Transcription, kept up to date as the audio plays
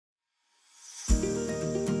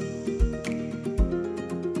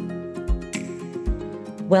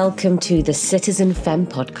Welcome to the Citizen Femme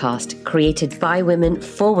podcast, created by women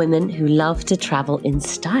for women who love to travel in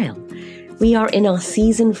style. We are in our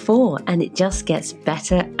season 4 and it just gets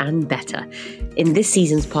better and better. In this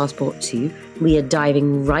season's Passport 2, we are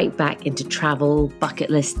diving right back into travel, bucket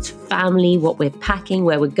lists, family, what we're packing,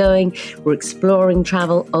 where we're going. We're exploring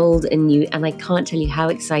travel, old and new, and I can't tell you how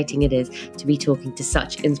exciting it is to be talking to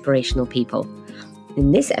such inspirational people.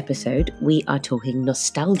 In this episode, we are talking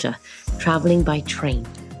nostalgia, traveling by train.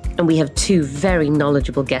 And we have 2 very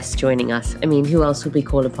knowledgeable guests joining us. I mean, who else would we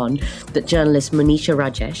call upon but journalists Monisha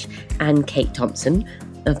Rajesh and Kate Thompson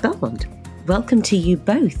of Belmond. Welcome to you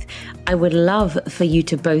both. I would love for you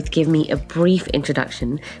to both give me a brief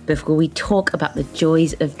introduction before we talk about the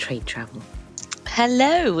joys of train travel.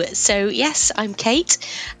 Hello. So yes, I'm Kate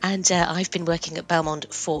and I've been working at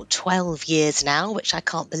Belmond for 12 years now, which I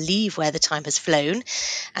can't believe where the time has flown.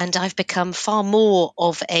 And I've become far more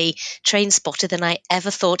of a train spotter than I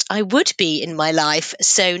ever thought I would be in my life.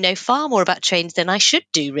 So know far more about trains than I should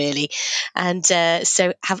do, really. And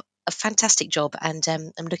so have a fantastic job and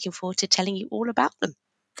I'm looking forward to telling you all about them.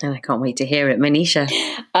 And I can't wait to hear it. Manisha?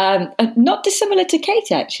 Not dissimilar to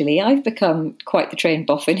Kate, actually. I've become quite the train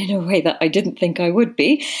boffin in a way that I didn't think I would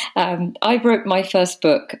be. I wrote my first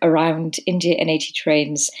book around India and 80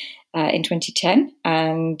 trains in 2010,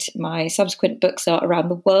 and my subsequent books are around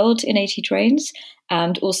the world in 80 trains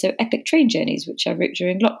and also epic train journeys, which I wrote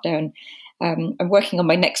during lockdown. I'm working on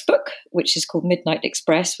my next book, which is called Midnight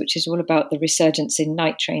Express, which is all about the resurgence in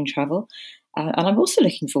night train travel. And I'm also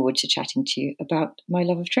looking forward to chatting to you about my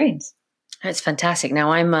love of trains. That's fantastic. Now,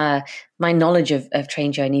 my knowledge of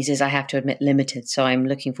train journeys is, I have to admit, limited. So I'm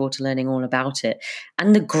looking forward to learning all about it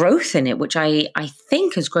and the growth in it, which I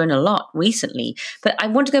think has grown a lot recently. But I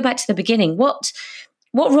want to go back to the beginning. What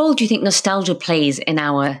role do you think nostalgia plays in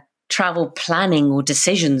our travel planning or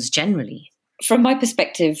decisions generally? From my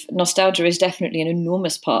perspective, nostalgia is definitely an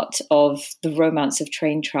enormous part of the romance of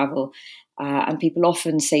train travel. And people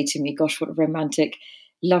often say to me, gosh, what a romantic,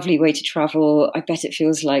 lovely way to travel. I bet it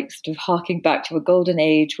feels like sort of harking back to a golden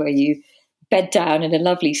age where you bed down in a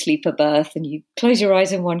lovely sleeper berth and you close your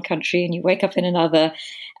eyes in one country and you wake up in another.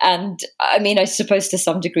 And I mean, I suppose to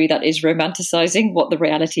some degree that is romanticizing what the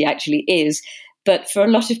reality actually is. But for a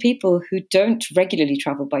lot of people who don't regularly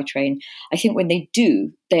travel by train, I think when they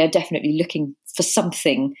do, they are definitely looking for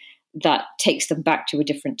something that takes them back to a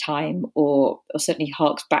different time, or certainly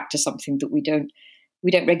harks back to something that we don't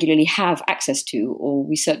regularly have access to, or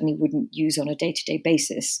we certainly wouldn't use on a day-to-day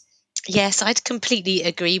basis. Yes, I'd completely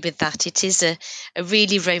agree with that. It is a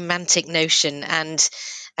really romantic notion, and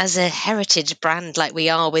as a heritage brand like we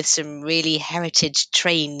are, with some really heritage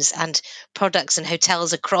trains and products and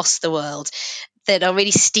hotels across the world that are really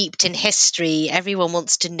steeped in history, everyone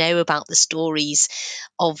wants to know about the stories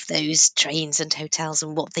of those trains and hotels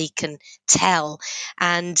and what they can tell.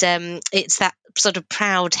 And it's that sort of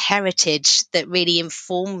proud heritage that really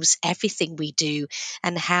informs everything we do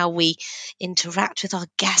and how we interact with our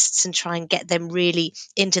guests and try and get them really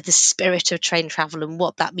into the spirit of train travel and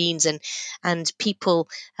what that means. And people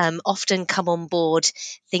often come on board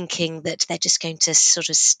thinking that they're just going to sort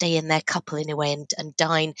of stay in their couple in a way and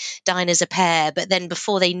dine as a pair, but then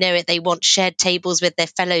before they know it, they want shared tables with their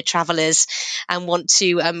fellow travellers and want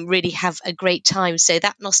to really have a great time. So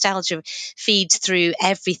that nostalgia feeds through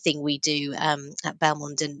everything we do at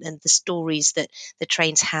Belmond, and the stories that the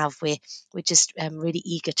trains have. We're just really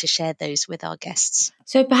eager to share those with our guests.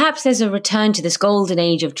 So perhaps there's a return to this golden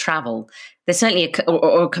age of travel. There's certainly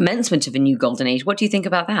a commencement of a new golden age. What do you think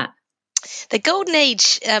about that? The golden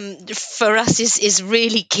age for us is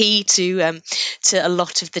really key to a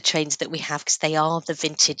lot of the trains that we have, because they are the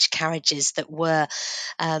vintage carriages that were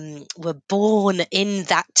born in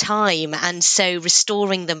that time, and so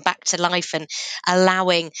restoring them back to life and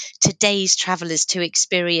allowing today's travellers to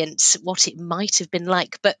experience what it might have been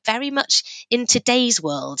like, but very much in today's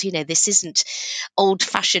world. You know, this isn't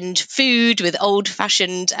old-fashioned food with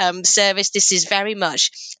old-fashioned service. This is very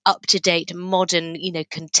much up-to-date, modern,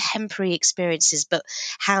 contemporary experiences, but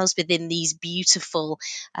housed within these beautiful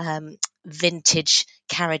vintage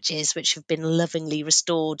carriages which have been lovingly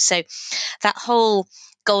restored. So that whole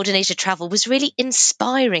golden age of travel was really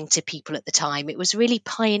inspiring to people at the time. It was really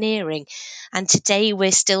pioneering, and today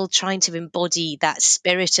we're still trying to embody that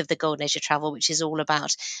spirit of the golden age of travel, which is all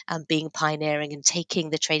about being pioneering and taking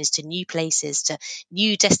the trains to new places, to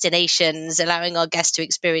new destinations, allowing our guests to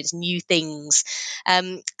experience new things,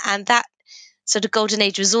 and that sort of golden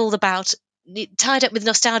age was all about, tied up with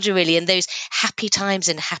nostalgia really, and those happy times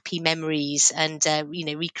and happy memories, and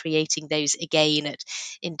recreating those again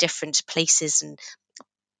in different places and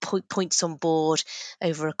points on board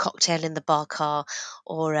over a cocktail in the bar car,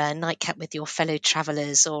 or a nightcap with your fellow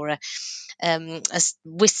travellers, or a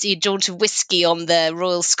jaunt of whiskey on the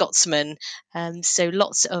Royal Scotsman. So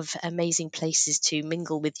lots of amazing places to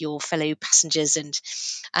mingle with your fellow passengers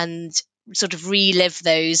and sort of relive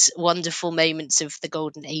those wonderful moments of the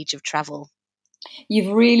golden age of travel.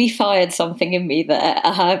 You've really fired something in me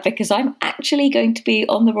there, because I'm actually going to be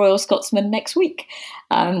on the Royal Scotsman next week.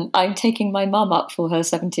 I'm taking my mum up for her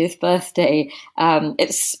 70th birthday.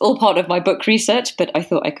 It's all part of my book research, but I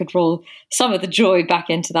thought I could roll some of the joy back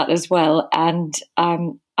into that as well. And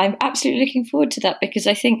I'm absolutely looking forward to that, because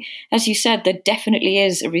I think, as you said, there definitely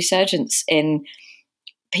is a resurgence in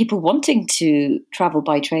people wanting to travel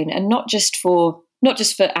by train, and not just for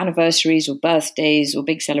anniversaries or birthdays or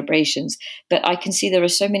big celebrations, but I can see there are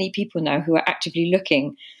so many people now who are actively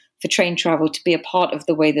looking for train travel to be a part of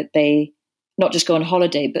the way that they not just go on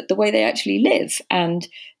holiday, but the way they actually live. And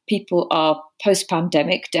people are,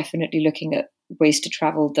 post-pandemic, definitely looking at ways to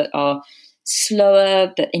travel that are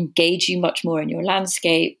slower, that engage you much more in your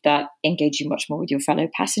landscape, that engage you much more with your fellow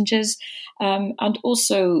passengers, and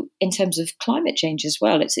also in terms of climate change as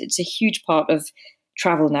well. It's a huge part of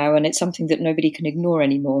travel now, and it's something that nobody can ignore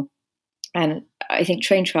anymore. And I think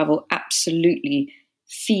train travel absolutely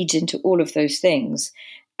feeds into all of those things.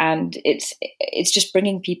 And it's just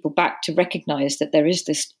bringing people back to recognize that there is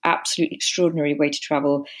this absolutely extraordinary way to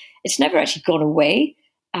travel. It's never actually gone away.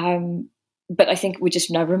 But I think we're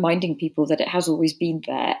just now reminding people that it has always been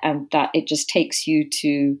there, and that it just takes you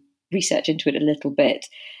to research into it a little bit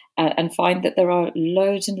and find that there are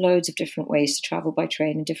loads and loads of different ways to travel by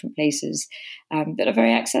train in different places that are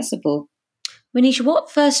very accessible. Manisha,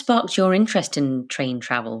 what first sparked your interest in train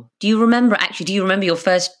travel? Do you remember your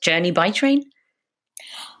first journey by train?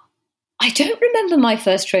 I don't remember my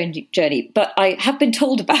first train journey, but I have been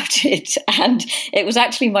told about it. And it was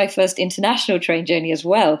actually my first international train journey as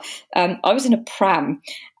well. I was in a pram,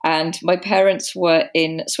 and my parents were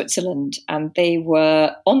in Switzerland, and they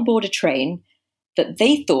were on board a train that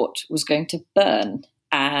they thought was going to burn.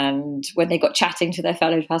 And when they got chatting to their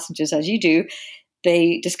fellow passengers, as you do,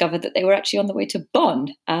 they discovered that they were actually on the way to Bonn.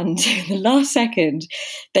 And in the last second,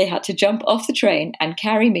 they had to jump off the train and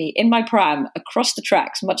carry me in my pram across the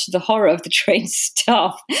tracks, much to the horror of the train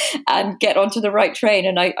staff, and get onto the right train.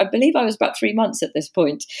 And I believe I was about 3 months at this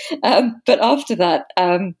point. But after that,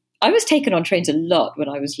 I was taken on trains a lot when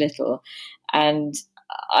I was little. And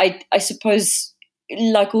I suppose,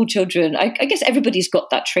 like all children, I guess everybody's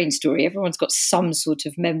got that train story. Everyone's got some sort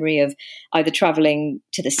of memory of either traveling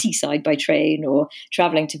to the seaside by train, or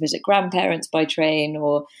traveling to visit grandparents by train,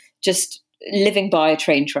 or just living by a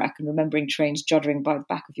train track and remembering trains juddering by the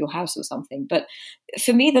back of your house or something. But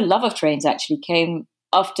for me, the love of trains actually came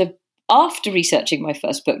after researching my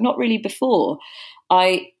first book, not really before.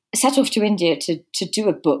 I set off to India to do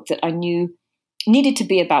a book that I knew needed to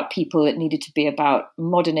be about people. It needed to be about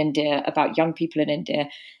modern India, about young people in India.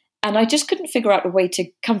 And I just couldn't figure out a way to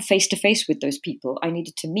come face to face with those people. I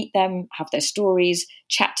needed to meet them, have their stories,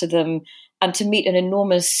 chat to them, and to meet an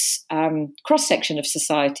enormous cross-section of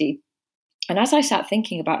society. And as I sat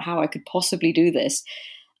thinking about how I could possibly do this,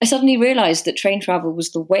 I suddenly realized that train travel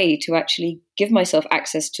was the way to actually give myself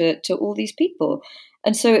access to all these people.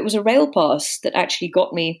 And so it was a rail pass that actually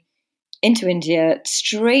got me into India,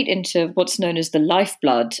 straight into what's known as the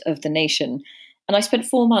lifeblood of the nation. And I spent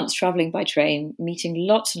 4 months traveling by train, meeting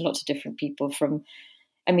lots and lots of different people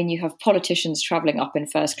you have politicians traveling up in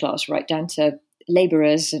first class, right down to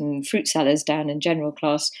labourers and fruit sellers down in general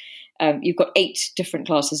class. You've got 8 different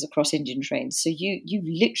classes across Indian trains. So you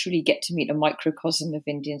literally get to meet a microcosm of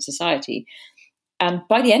Indian society. And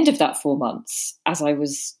by the end of that 4 months, as I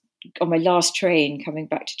was on my last train coming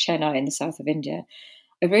back to Chennai in the south of India,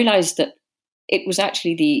 I realized that it was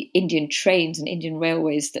actually the Indian trains and Indian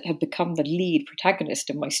railways that had become the lead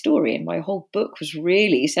protagonist of my story. And my whole book was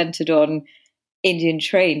really centered on Indian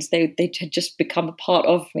trains. They had just become a part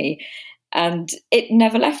of me, and it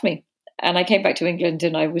never left me. And I came back to England,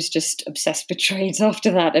 and I was just obsessed with trains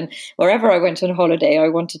after that. And wherever I went on holiday, I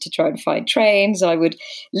wanted to try and find trains. I would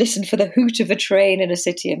listen for the hoot of a train in a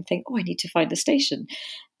city and think, I need to find the station.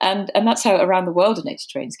 And that's how Around the Worldinated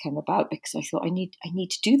Trains came about, because I thought I need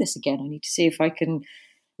to do this again. I need to see if I can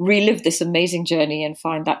relive this amazing journey and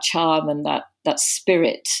find that charm and that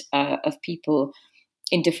spirit of people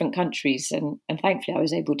in different countries. And thankfully, I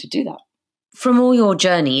was able to do that. From all your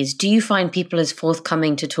journeys, do you find people as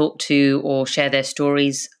forthcoming to talk to or share their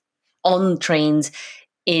stories on trains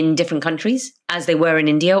in different countries as they were in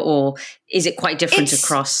India, or is it quite different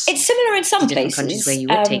across? It's similar in some places countries where you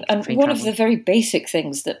would take and train one travel. of the very basic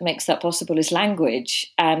things that makes that possible is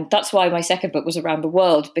language, and that's why my second book was around the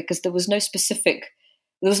world, because there was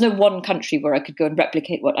no one country where I could go and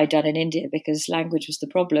replicate what I'd done in India, because language was the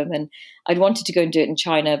problem. And I'd wanted to go and do it in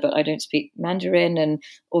China, but I don't speak Mandarin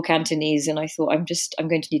or Cantonese, and I thought I'm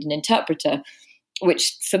going to need an interpreter,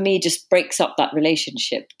 which for me just breaks up that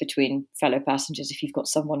relationship between fellow passengers if you've got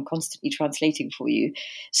someone constantly translating for you.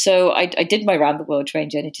 So I did my round the world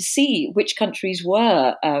train journey to see which countries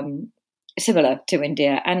were similar to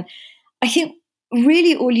India. And I think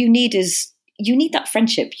really all you need is that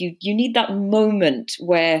friendship. You need that moment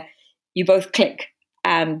where you both click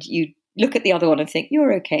and you look at the other one and think,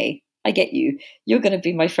 you're okay. I get you. You're going to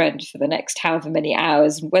be my friend for the next however many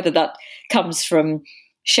hours, whether that comes from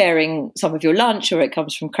sharing some of your lunch, or it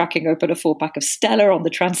comes from cracking open a 4-pack of Stella on the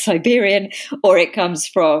Trans-Siberian, or it comes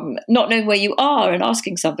from not knowing where you are and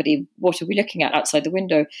asking somebody, what are we looking at outside the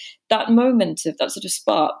window? That moment of that sort of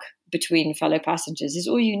spark between fellow passengers is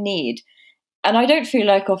all you need. And I don't feel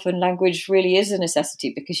like often language really is a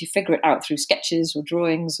necessity, because you figure it out through sketches or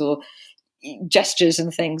drawings or gestures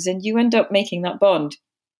and things, and you end up making that bond.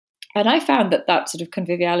 And I found that sort of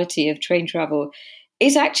conviviality of train travel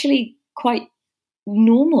is actually quite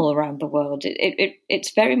normal around the world.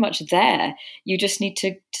 It's very much there. You just need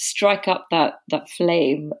to strike up that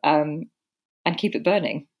flame and keep it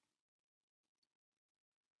burning.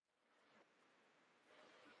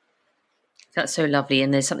 That's so lovely,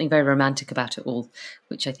 and there's something very romantic about it all,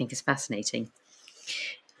 which I think is fascinating.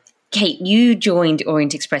 Kate, you joined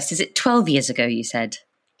Orient Express, is it 12 years ago, you said?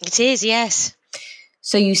 It is, yes.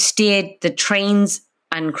 So you steered the trains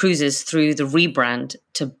and cruises through the rebrand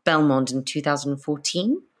to Belmond in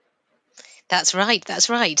 2014? That's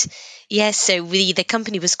right. Yes, so the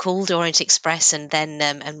company was called Orient Express, and then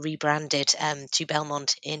and rebranded to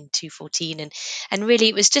Belmond in 2014, and really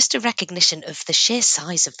it was just a recognition of the sheer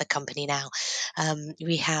size of the company now.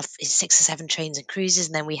 We have 6 or 7 trains and cruises,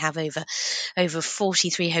 and then we have over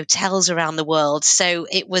 43 hotels around the world. So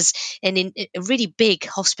it was a really big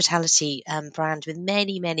hospitality brand with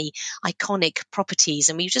many iconic properties,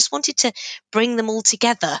 and we just wanted to bring them all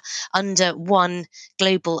together under one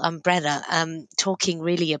global umbrella, talking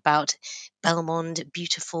really about Belmond,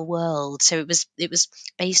 beautiful world. So it was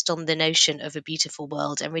based on the notion of a beautiful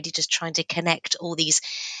world, and really just trying to connect all these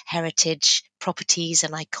heritage properties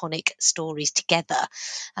and iconic stories together,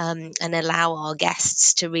 and allow our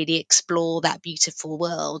guests to really explore that beautiful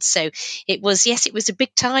world. So it was a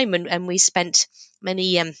big time, and we spent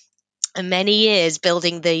many years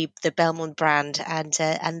building the Belmond brand,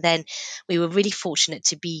 and then we were really fortunate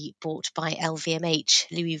to be bought by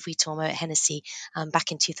LVMH, Louis Vuitton Moet Hennessy,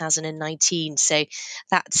 back in 2019. So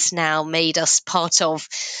that's now made us part of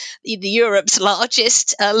Europe's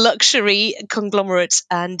largest luxury conglomerate,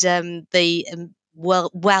 and the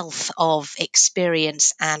wealth of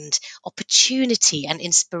experience and opportunity and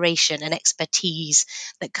inspiration and expertise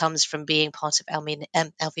that comes from being part of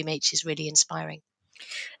LVMH is really inspiring.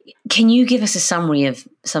 Can you give us a summary of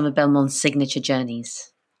some of Belmond's signature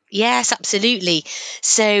journeys? Yes, absolutely.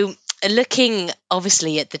 So looking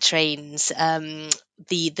obviously at the trains,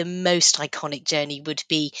 the most iconic journey would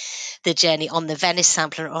be the journey on the Venice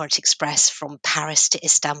Sampler and Orient Express from Paris to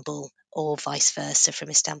Istanbul, or vice versa, from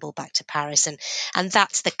Istanbul back to Paris. And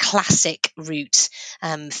that's the classic route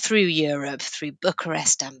through Europe, through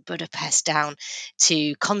Bucharest and Budapest down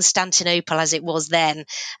to Constantinople as it was then.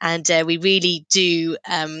 And we really do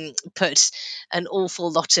put an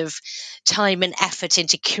awful lot of time and effort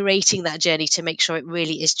into curating that journey to make sure it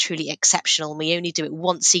really is truly exceptional. We only do it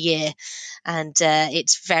once a year, and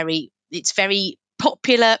it's very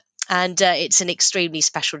popular, and it's an extremely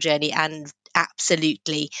special journey, and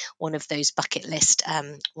absolutely one of those bucket list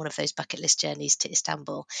journeys to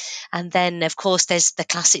Istanbul. And then of course there's the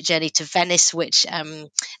classic journey to Venice, which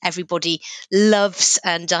everybody loves,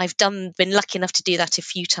 and I've been lucky enough to do that a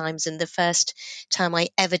few times, and the first time I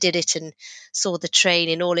ever did it and saw the train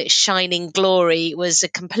in all its shining glory was a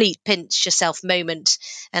complete pinch yourself moment.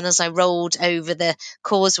 And as I rolled over the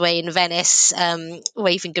causeway in Venice,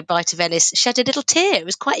 waving goodbye to Venice, shed a little tear. It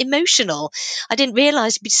was quite emotional. I didn't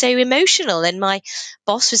realise it'd be so emotional. emotional. And my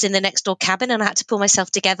boss was in the next door cabin, and I had to pull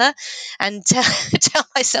myself together and tell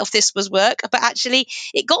myself this was work. But actually,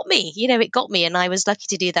 it got me. It got me, and I was lucky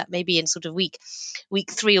to do that maybe in sort of week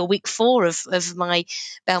 3 or week 4 of my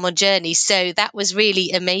Belmont journey. So that was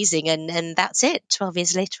really amazing, and that's it. 12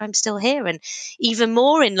 years later, I'm still here, and even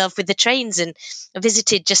more in love with the trains. And I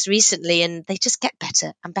visited just recently, and they just get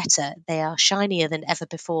better and better. They are shinier than ever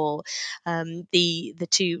before. The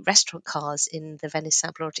 2 restaurant cars in the Venice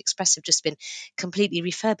St. Laurent Express have just been completely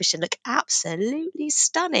refurbished and look absolutely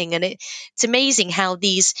stunning. And it's amazing how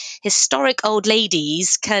these historic old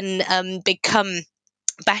ladies can become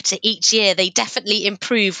better each year. They definitely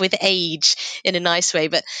improve with age in a nice way.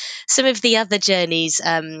 But some of the other journeys,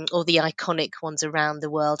 or the iconic ones around the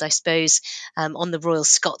world, I suppose, on the Royal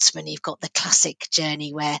Scotsman, you've got the classic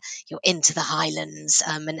journey where you're into the Highlands,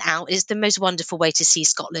 and out is the most wonderful way to see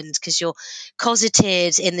Scotland, because you're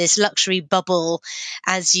cosseted in this luxury bubble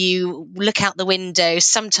as you look out the window,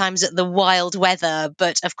 sometimes at the wild weather,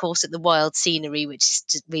 but of course at the wild scenery, which is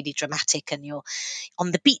just really dramatic. And you're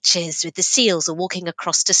on the beaches with the seals, or walking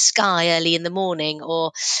across to Skye early in the morning,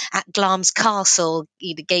 or at Glamis Castle,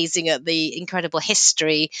 either gazing at the incredible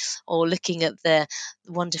history or looking at the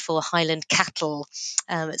wonderful Highland cattle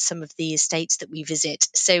at some of the estates that we visit.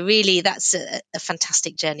 So really, that's a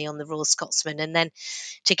fantastic journey on the Royal Scotsman. And then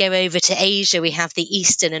to go over to Asia, we have the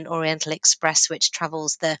Eastern and Oriental Express, which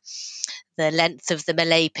travels the length of the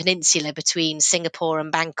Malay Peninsula between Singapore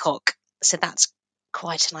and Bangkok. So that's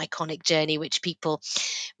quite an iconic journey, which people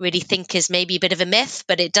really think is maybe a bit of a myth,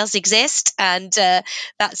 but it does exist. And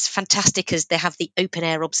that's fantastic, as they have the open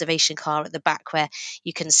air observation car at the back where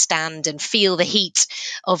you can stand and feel the heat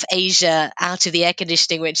of Asia out of the air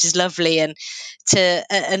conditioning, which is lovely, and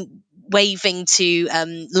waving to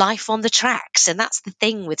life on the tracks. And that's the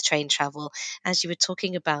thing with train travel, as you were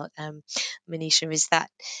talking about, Manisha, is that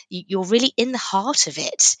you're really in the heart of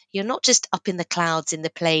it. You're not just up in the clouds in the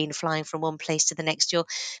plane flying from one place to the next. You're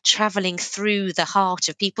traveling through the heart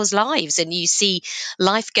of people's lives, and you see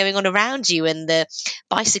life going on around you, and the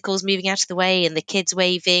bicycles moving out of the way, and the kids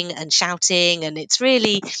waving and shouting. And it's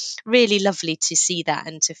really, really lovely to see that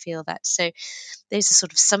and to feel that. So those are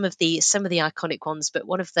sort of some of the iconic ones. But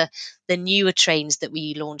one of the newer trains that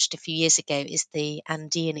we launched a few years ago is the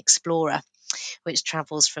Andean Explorer, which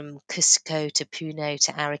travels from Cusco to Puno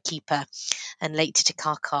to Arequipa and later to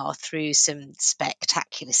Carcar through some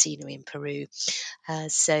spectacular scenery in Peru.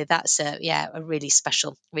 So that's a really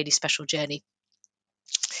special journey.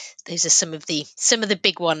 Those are some of the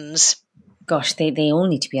big ones. Gosh, they all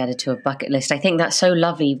need to be added to a bucket list. I think that's so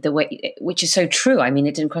lovely, the way, which is so true. I mean,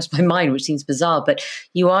 it didn't cross my mind, which seems bizarre, but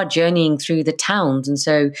you are journeying through the towns. And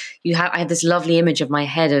so I have this lovely image of my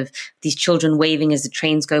head of these children waving as the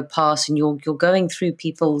trains go past, and you're going through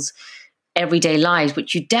people's everyday lives,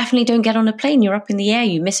 which you definitely don't get on a plane. You're up in the air,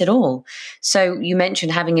 you miss it all. So you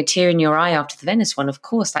mentioned having a tear in your eye after the Venice one. Of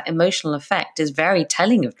course, that emotional effect is very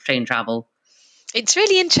telling of train travel. It's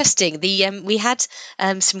really interesting. We had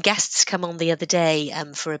some guests come on the other day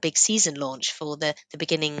for a big season launch for the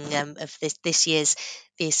beginning of this year's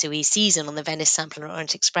VSOE season on the Venice St.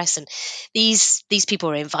 Laurent Express, and these people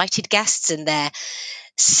were invited guests, and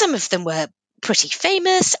some of them were pretty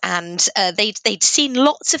famous, and they'd seen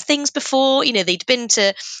lots of things before. They'd been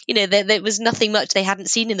to, there was nothing much they hadn't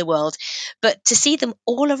seen in the world, but to see them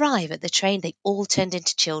all arrive at the train, they all turned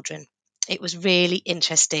into children. It was really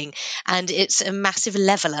interesting, and it's a massive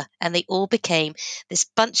leveler, and they all became this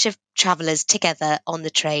bunch of travellers together on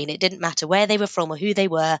the train. It didn't matter where they were from or who they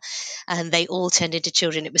were, and they all turned into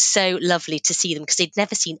children. It was so lovely to see them, because they'd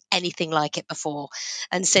never seen anything like it before,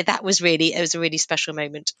 and so it was a really special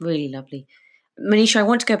moment. Really lovely. Manisha, I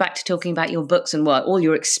want to go back to talking about your books and all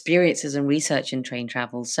your experiences and research in train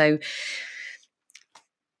travel. So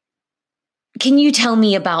can you tell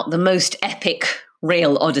me about the most epic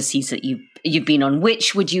rail odysseys that you've been on?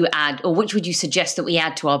 Which would you add, or which would you suggest that we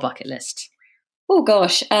add to our bucket list? Oh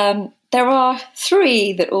gosh, there are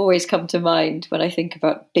 3 that always come to mind when I think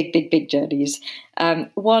about big journeys.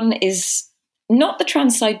 One is not the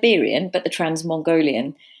Trans-Siberian, but the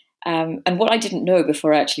Trans-Mongolian. And what I didn't know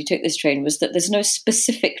before I actually took this train was that there's no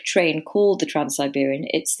specific train called the Trans-Siberian.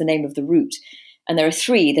 It's the name of the route. And there are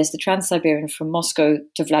 3. There's the Trans-Siberian from Moscow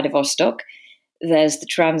to Vladivostok. There's the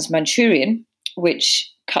Trans-Manchurian, which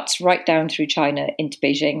cuts right down through China into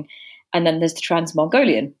Beijing. And then there's the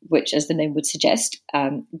Trans-Mongolian, which, as the name would suggest,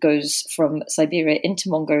 goes from Siberia into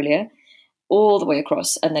Mongolia, all the way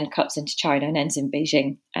across, and then cuts into China and ends in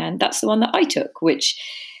Beijing. And that's the one that I took, which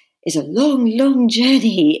is a long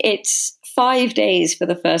journey. It's 5 days for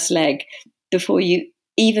the first leg before you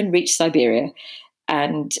even reach Siberia.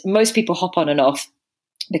 And most people hop on and off,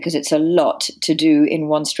 because it's a lot to do in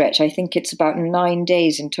one stretch. I think it's about 9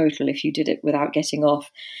 days in total if you did it without getting off.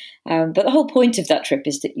 But the whole point of that trip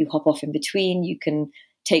is that you hop off in between. You can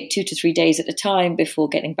take 2 to 3 days at a time before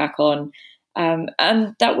getting back on.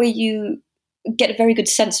 And that way you get a very good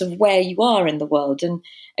sense of where you are in the world. And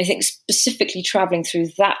I think specifically traveling through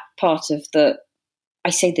that part of the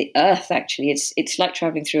earth, actually, it's like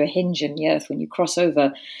traveling through a hinge in the earth when you cross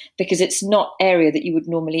over, because it's not area that you would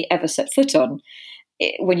normally ever set foot on.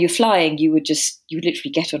 When you're flying, you would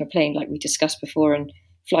literally get on a plane like we discussed before and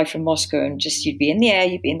fly from Moscow, and you'd be in the air,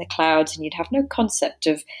 you'd be in the clouds, and you'd have no concept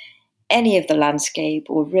of any of the landscape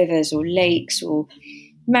or rivers or lakes or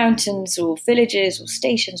mountains or villages or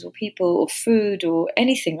stations or people or food or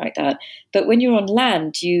anything like that. But when you're on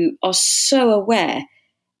land, you are so aware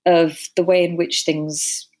of the way in which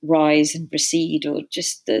things rise and recede, or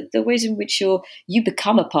just the ways in which you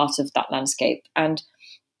become a part of that landscape. And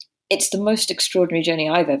it's the most extraordinary journey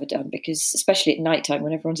I've ever done, because especially at nighttime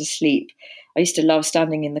when everyone's asleep, I used to love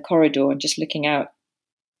standing in the corridor and just looking out.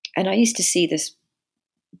 And I used to see this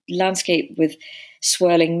landscape with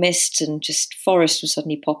swirling mist, and just forests would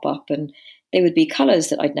suddenly pop up, and they would be colours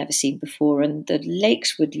that I'd never seen before, and the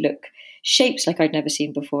lakes would look shapes like I'd never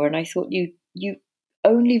seen before. And I thought, you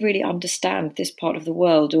only really understand this part of the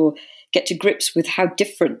world, or get to grips with how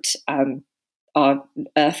different our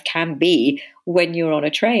Earth can be when you're on a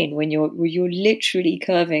train, when you're literally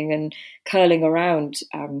curving and curling around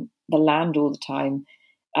the land all the time,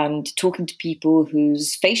 and talking to people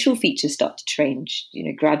whose facial features start to change,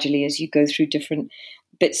 gradually as you go through different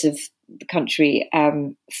bits of the country.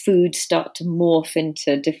 Foods start to morph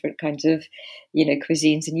into different kinds of,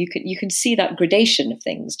 cuisines, and you can see that gradation of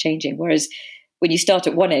things changing. Whereas when you start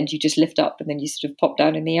at one end, you just lift up and then you sort of pop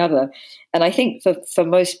down in the other. And I think for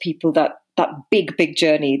most people, that big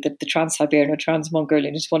journey, the Trans-Siberian or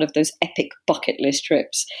Trans-Mongolian, is one of those epic bucket list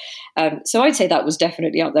trips. So I'd say that was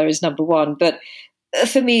definitely up there as number one. But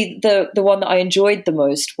for me, the one that I enjoyed the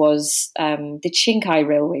most was the Qinghai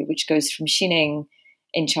Railway, which goes from Xining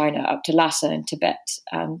in China up to Lhasa in Tibet.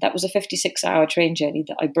 That was a 56-hour train journey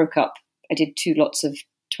that I broke up. I did 2 lots of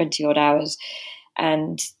 20-odd hours.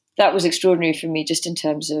 And that was extraordinary for me, just in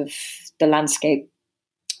terms of the landscape.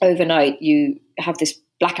 Overnight, you have this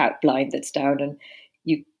blackout blind that's down, and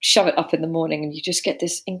you shove it up in the morning, and you just get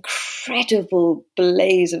this incredible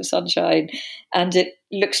blaze of sunshine, and it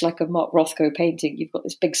looks like a Mark Rothko painting. You've got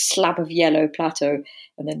this big slab of yellow plateau,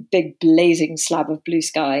 and then big blazing slab of blue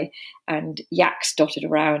sky, and yaks dotted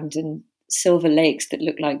around, and silver lakes that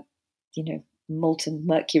look like, molten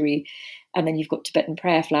mercury. And then you've got Tibetan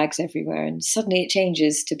prayer flags everywhere, and suddenly it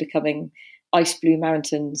changes to becoming ice blue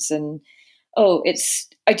mountains. And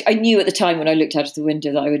I knew at the time when I looked out of the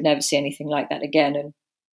window that I would never see anything like that again. And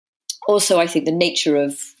also, I think the nature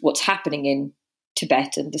of what's happening in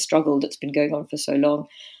Tibet and the struggle that's been going on for so long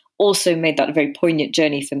also made that a very poignant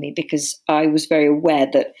journey for me, because I was very aware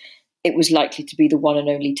that it was likely to be the one and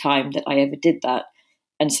only time that I ever did that.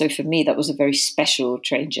 And so for me, that was a very special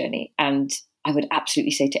train journey. And I would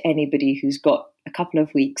absolutely say to anybody who's got a couple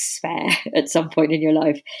of weeks spare at some point in your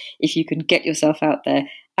life, if you can get yourself out there,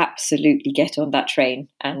 absolutely get on that train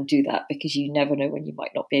and do that, because you never know when you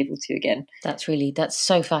might not be able to again. That's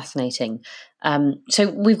so fascinating.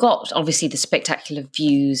 So we've got obviously the spectacular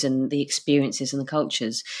views and the experiences and the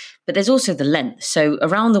cultures, but there's also the length. So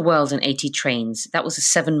around the world in 80 trains, that was a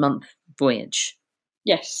 7-month voyage.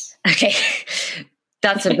 Yes. Okay.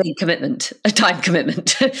 That's a big commitment, a time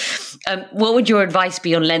commitment. What would your advice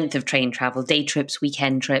be on length of train travel, day trips,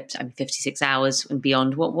 weekend trips, 56 hours and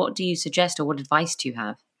beyond? What do you suggest, or what advice do you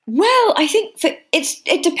have? Well, I think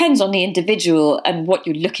it depends on the individual and what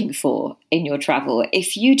you're looking for in your travel.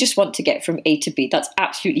 If you just want to get from A to B, that's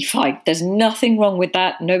absolutely fine. There's nothing wrong with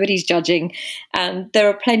that. Nobody's judging. And there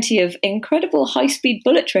are plenty of incredible high-speed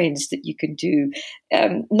bullet trains that you can do,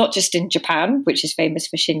 not just in Japan, which is famous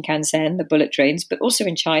for Shinkansen, the bullet trains, but also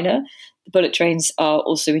in China. The bullet trains are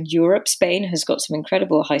also in Europe. Spain has got some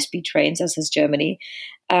incredible high-speed trains, as has Germany.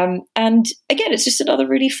 And again, it's just another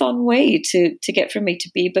really fun way to get from A to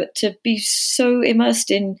B, but to be so immersed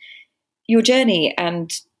in your journey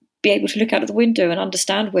and be able to look out of the window and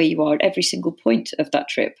understand where you are at every single point of that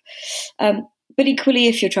trip. But equally,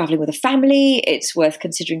 if you're traveling with a family, it's worth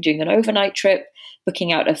considering doing an overnight trip,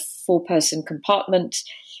 booking out a 4-person compartment.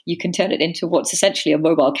 You can turn it into what's essentially a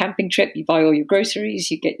mobile camping trip. You buy all your groceries,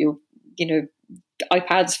 you get your,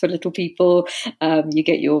 iPads for little people, you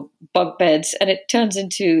get your bunk beds, and it turns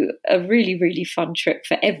into a really, really fun trip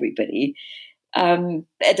for everybody.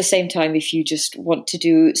 At the same time, if you just want to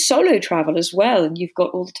do solo travel as well, and you've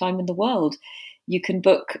got all the time in the world, You can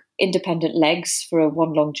book independent legs for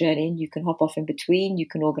one long journey, and you can hop off in between. You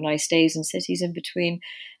can organise stays in cities in between.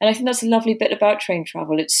 And I think that's a lovely bit about train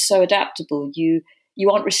travel. It's so adaptable. You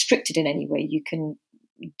aren't restricted in any way. You can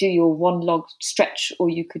do your one log stretch, or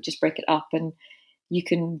you could just break it up, and you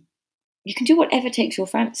can do whatever takes your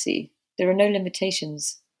fancy. There are no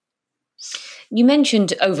limitations. You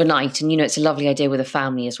mentioned overnight, and it's a lovely idea with a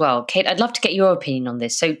family as well. Kate, I'd love to get your opinion on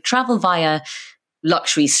this. So travel via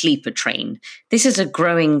luxury sleeper train. This is a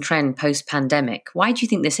growing trend post-pandemic. Why do you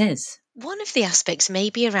think this is? One of the aspects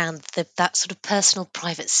may be around that sort of personal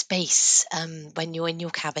private space. When you're in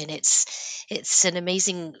your cabin, it's an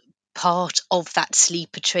amazing part of that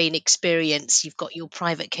sleeper train experience. You've got your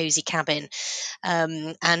private cozy cabin,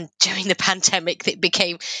 and during the pandemic, it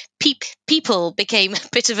became people became a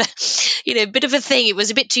bit of a thing. It was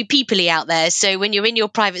a bit too peoply out there. So when you're in your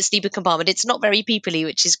private sleeper compartment, it's not very peoply,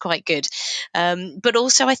 which is quite good. But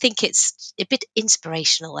also, I think it's a bit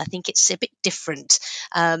inspirational. I think it's a bit different.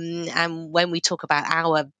 And when we talk about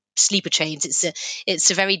our sleeper trains,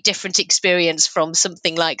 it's a very different experience from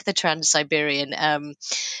something like the Trans-Siberian,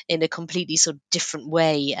 in a completely sort of different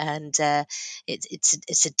way, and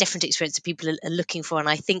it's a different experience that people are looking for, and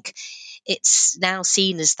I think it's now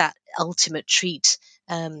seen as that ultimate treat.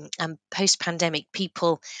 And post-pandemic,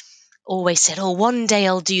 people always said, "Oh, one day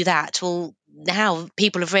I'll do that." Well, now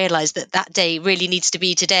people have realized that day really needs to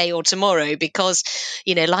be today or tomorrow, because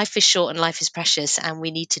life is short and life is precious, and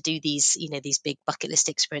we need to do these big bucket list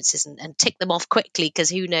experiences and tick them off quickly, because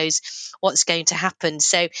who knows what's going to happen.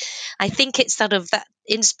 So I think it's sort of that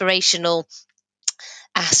inspirational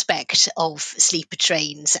aspect of sleeper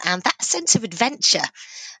trains, and that sense of adventure,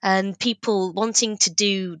 and people wanting to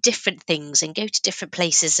do different things and go to different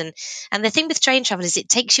places. And the thing with train travel is it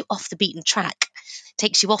takes you off the beaten track,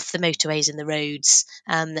 takes you off the motorways and the roads,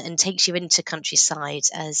 and takes you into countryside,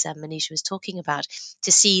 as Manisha was talking about,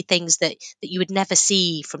 to see things that you would never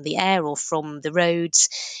see from the air or from the roads.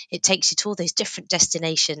 It takes you to all those different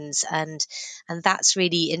destinations, and that's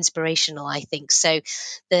really inspirational, I think. So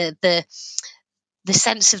the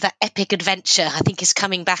sense of that epic adventure, I think, is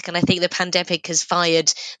coming back, and I think the pandemic has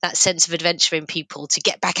fired that sense of adventure in people to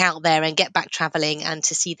get back out there and get back traveling and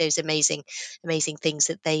to see those amazing things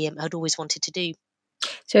that they had always wanted to do.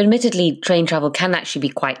 So admittedly, train travel can actually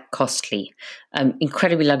be quite costly,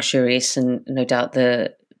 incredibly luxurious, and no doubt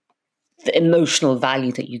the emotional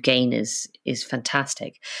value that you gain is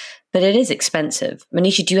fantastic, but it is expensive.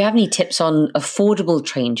 Manisha, do you have any tips on affordable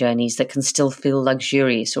train journeys that can still feel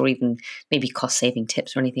luxurious, or even maybe cost-saving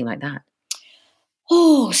tips or anything like that?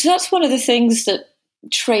 Oh, so that's one of the things that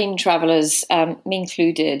train travellers, me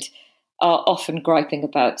included, are often griping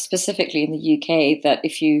about, specifically in the UK, that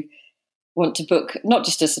if you want to book not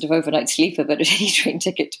just a sort of overnight sleeper, but any train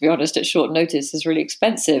ticket, to be honest, at short notice is really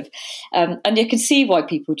expensive. And you can see why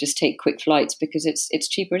people just take quick flights, because it's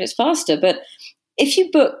cheaper and it's faster. But if you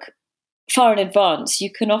book far in advance, you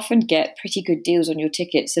can often get pretty good deals on your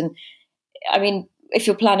tickets. And I mean, if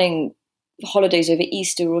you're planning holidays over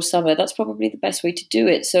Easter or summer, that's probably the best way to do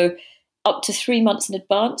it. So up to 3 months in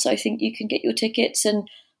advance, I think you can get your tickets. And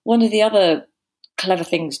one of the other clever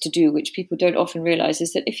things to do, which people don't often realize,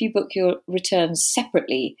 is that if you book your returns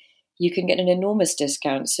separately, you can get an enormous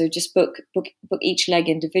discount. So just book each leg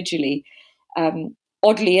individually.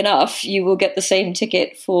 Oddly enough, you will get the same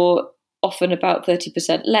ticket for often about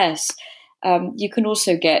 30% less. You can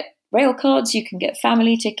also get rail cards, you can get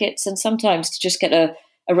family tickets, and sometimes to just get a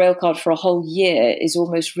rail card for a whole year is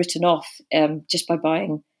almost written off just by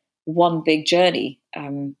buying one big journey,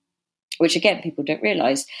 which again, people don't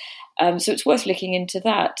realize. So it's worth looking into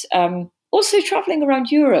that. Also, traveling around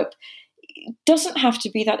Europe doesn't have to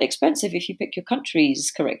be that expensive if you pick your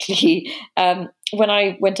countries correctly. When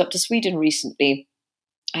I went up to Sweden recently,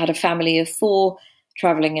 I had a family of 4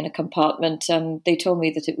 traveling in a compartment, and they told me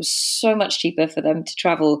that it was so much cheaper for them to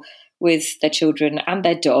travel with their children and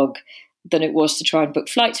their dog than it was to try and book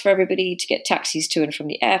flights for everybody, to get taxis to and from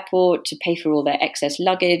the airport, to pay for all their excess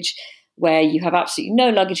luggage, where you have absolutely no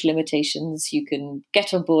luggage limitations. You can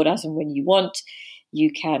get on board as and when you want.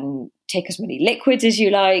 You can take as many liquids as you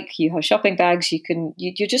like. You have shopping bags.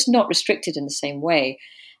 You're just not restricted in the same way.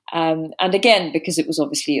 And again, because it was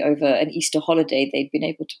obviously over an Easter holiday, they'd been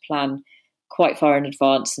able to plan quite far in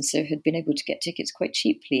advance, and so had been able to get tickets quite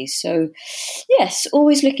cheaply. So yes,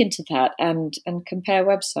 always look into that and compare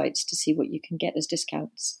websites to see what you can get as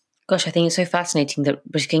discounts. Gosh, I think it's so fascinating that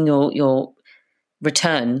booking your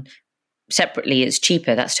return separately is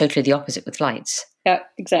cheaper. That's totally the opposite with flights. Yeah,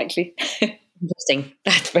 exactly. Interesting.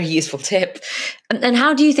 That's a very useful tip. And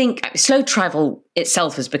how do you think slow travel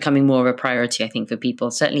itself is becoming more of a priority, I think, for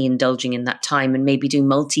people, certainly indulging in that time and maybe doing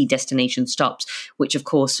multi-destination stops, which, of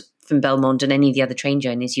course, from Belmont and any of the other train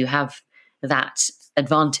journeys, you have that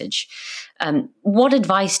advantage. What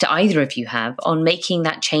advice do either of you have on making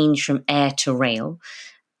that change from air to rail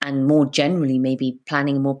and more generally maybe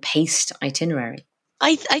planning a more paced itinerary?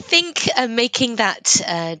 I think making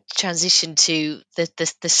that transition to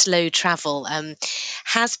the slow travel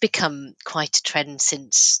has become quite a trend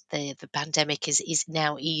since the pandemic is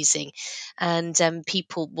now easing, and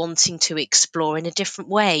people wanting to explore in a different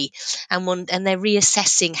way, and they're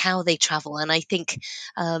reassessing how they travel. And I think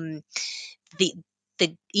the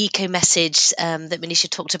the eco message that Manisha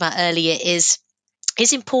talked about earlier is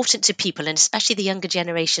important to people, and especially the younger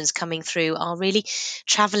generations coming through are really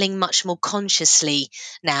traveling much more consciously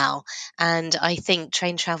now. And I think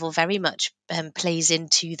train travel very much plays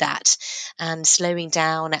into that, and slowing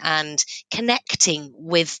down and connecting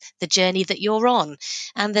with the journey that you're on.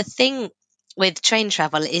 And the thing with train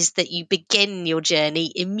travel is that you begin your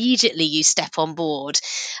journey immediately you step on board,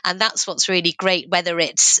 and that's what's really great. Whether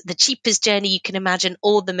it's the cheapest journey you can imagine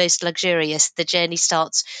or the most luxurious, the journey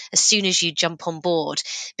starts as soon as you jump on board,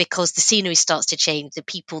 because the scenery starts to change, the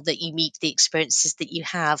people that you meet, the experiences that you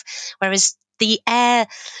have. Whereas the air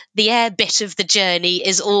bit of the journey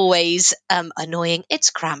is always annoying.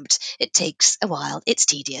 It's cramped. It takes a while. It's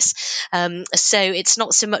tedious. So it's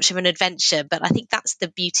not so much of an adventure. But I think that's the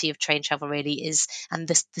beauty of train travel, really, is, and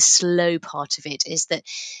the slow part of it is that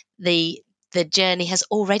the the journey has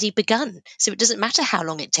already begun. So it doesn't matter how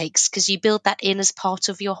long it takes, because you build that in as part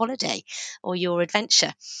of your holiday or your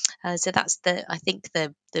adventure. So that's I think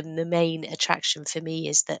the main attraction for me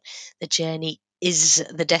is that the journey is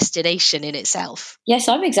the destination in itself. Yes,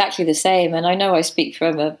 I'm exactly the same. And I know I speak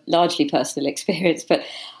from a largely personal experience, but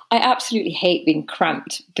I absolutely hate being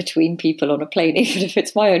cramped between people on a plane, even if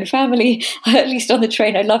it's my own family. At least on the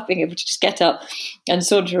train, I love being able to just get up and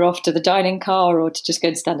saunter off to the dining car, or to just go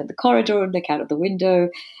and stand in the corridor and look out of the window,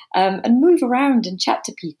 and move around and chat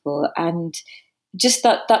to people. And just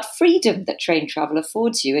that freedom that train travel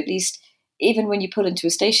affords you, at least even when you pull into a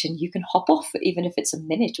station, you can hop off, even if it's a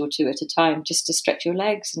minute or two at a time, just to stretch your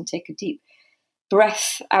legs and take a deep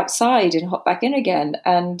breath outside and hop back in again.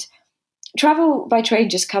 And travel by train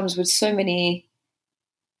just comes with so many,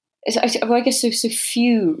 I guess, so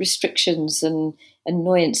few restrictions and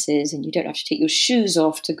annoyances, and you don't have to take your shoes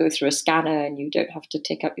off to go through a scanner, and you don't have to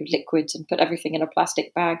take out your liquids and put everything in a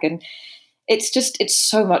plastic bag. And it's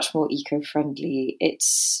so much more eco-friendly.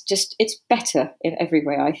 It's better in every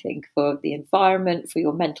way, I think, for the environment, for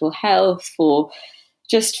your mental health, for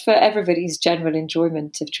everybody's general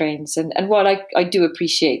enjoyment of trains. And while I do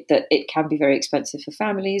appreciate that it can be very expensive for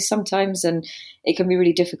families sometimes, and it can be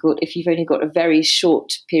really difficult if you've only got a very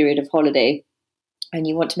short period of holiday and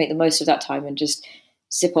you want to make the most of that time and just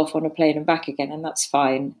zip off on a plane and back again, and that's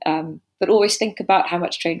fine. But always think about how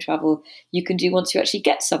much train travel you can do once you actually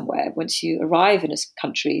get somewhere. Once you arrive in a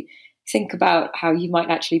country, think about how you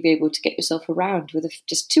might actually be able to get yourself around with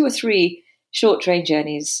just 2 or 3 short train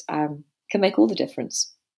journeys. Can make all the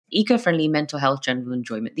difference. Eco-friendly, mental health, general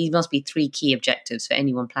enjoyment. These must be 3 key objectives for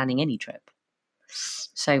anyone planning any trip.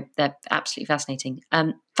 So they're absolutely fascinating.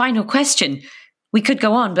 Final question. We could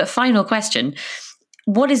go on, but final question.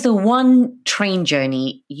 What is the one train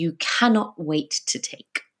journey you cannot wait to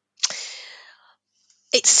take?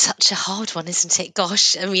 It's such a hard one, isn't it?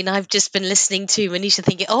 Gosh, I mean, I've just been listening to Manisha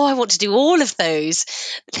thinking, oh, I want to do all of those.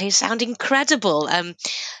 They sound incredible.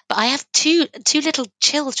 But I have two little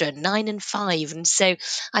children, 9 and 5. And so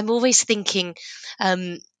I'm always thinking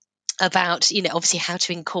about, obviously how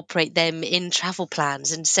to incorporate them in travel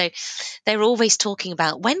plans. And so they're always talking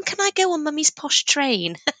about, when can I go on Mummy's posh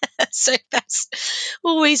train? So that's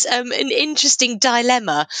always an interesting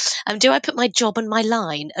dilemma. Do I put my job on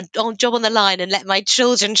the line and let my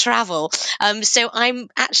children travel? So I'm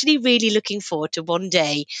actually really looking forward to one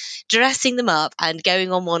day dressing them up and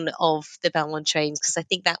going on one of the Belmont trains, because I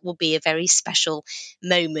think that will be a very special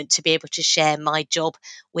moment to be able to share my job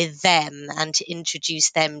with them and to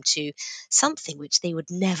introduce them to something which they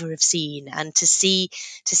would never have seen, and to see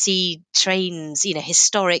trains,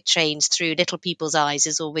 historic trains through little people's eyes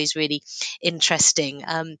is always really interesting.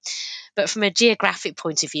 But from a geographic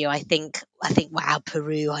point of view, I think, wow,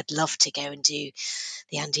 Peru, I'd love to go and do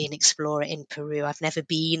the Andean Explorer in Peru. I've never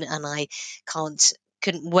been, and I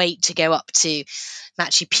couldn't wait to go up to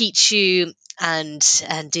Machu Picchu and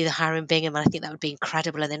do the Bingham, and I think that would be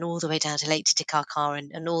incredible. And then all the way down to Lake Titicaca,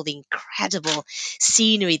 and all the incredible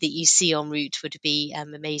scenery that you see en route would be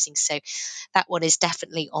amazing. So that one is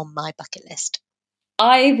definitely on my bucket list.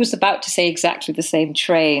 I was about to say exactly the same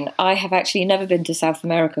train. I have actually never been to South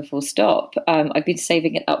America, full stop. I've been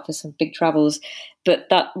saving it up for some big travels, but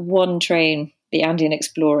that one train, the Andean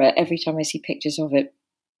Explorer, every time I see pictures of it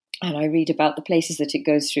and I read about the places that it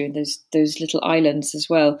goes through and those little islands as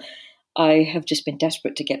well, I have just been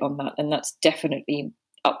desperate to get on that, and that's definitely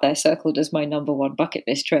up there circled as my number one bucket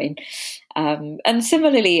list train. And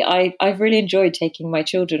similarly, I've really enjoyed taking my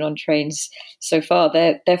children on trains so far.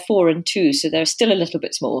 They're 4 and 2, so they're still a little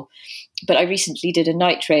bit small. But I recently did a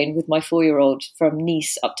night train with my 4-year-old from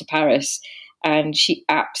Nice up to Paris, and she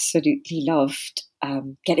absolutely loved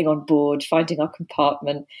getting on board, finding our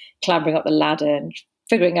compartment, clambering up the ladder and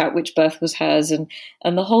figuring out which berth was hers. And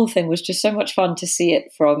the whole thing was just so much fun to see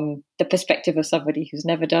it from the perspective of somebody who's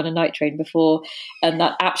never done a night train before, and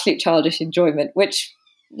that absolute childish enjoyment, which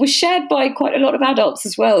was shared by quite a lot of adults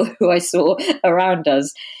as well who I saw around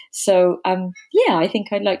us. So, I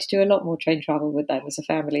think I'd like to do a lot more train travel with them as a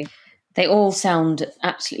family. They all sound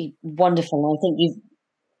absolutely wonderful. I think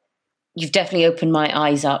you've definitely opened my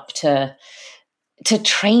eyes up to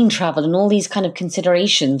train travel and all these kind of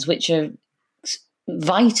considerations, which are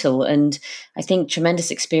vital, and I think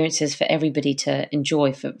tremendous experiences for everybody to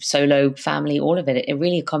enjoy, for solo, family, all of it. It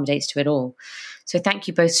really accommodates to it all. So thank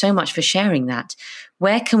you both so much for sharing that.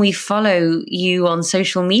 Where can we follow you on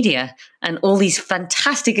social media and all these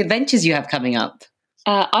fantastic adventures you have coming up?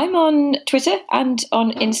 I'm on Twitter and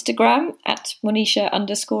on Instagram at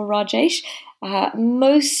Monisha_Rajesh.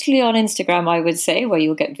 Mostly on Instagram, I would say, where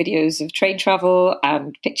you'll get videos of train travel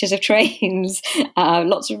and pictures of trains,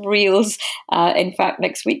 lots of reels. In fact,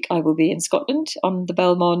 next week I will be in Scotland on the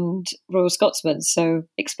Belmond Royal Scotsman, so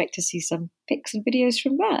expect to see some pics and videos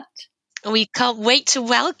from that. We can't wait to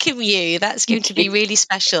welcome you. That's going to be really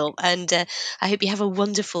special, and I hope you have a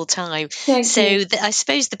wonderful time. Thank you. I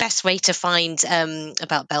suppose the best way to find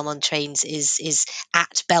about Belmond trains is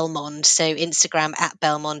at Belmond. So Instagram at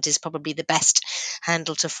Belmond is probably the best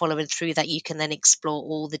handle to follow, and through that you can then explore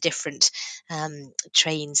all the different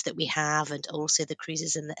trains that we have, and also the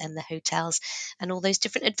cruises and the hotels and all those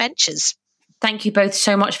different adventures. Thank you both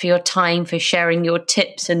so much for your time, for sharing your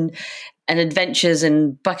tips and adventures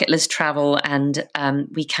and bucket list travel. And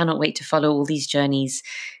we cannot wait to follow all these journeys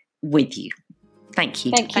with you. Thank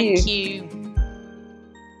you. Thank you. Thank you.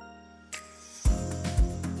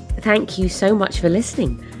 Thank you so much for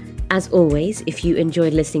listening. As always, if you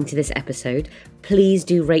enjoyed listening to this episode, please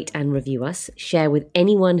do rate and review us. Share with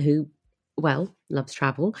anyone who, loves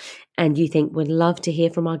travel and you think would love to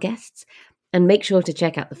hear from our guests. And make sure to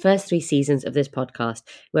check out the first 3 seasons of this podcast,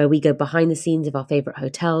 where we go behind the scenes of our favorite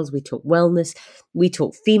hotels. We talk wellness. We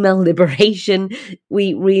talk female liberation.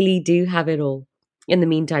 We really do have it all. In the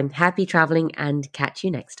meantime, happy traveling and catch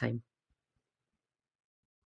you next time.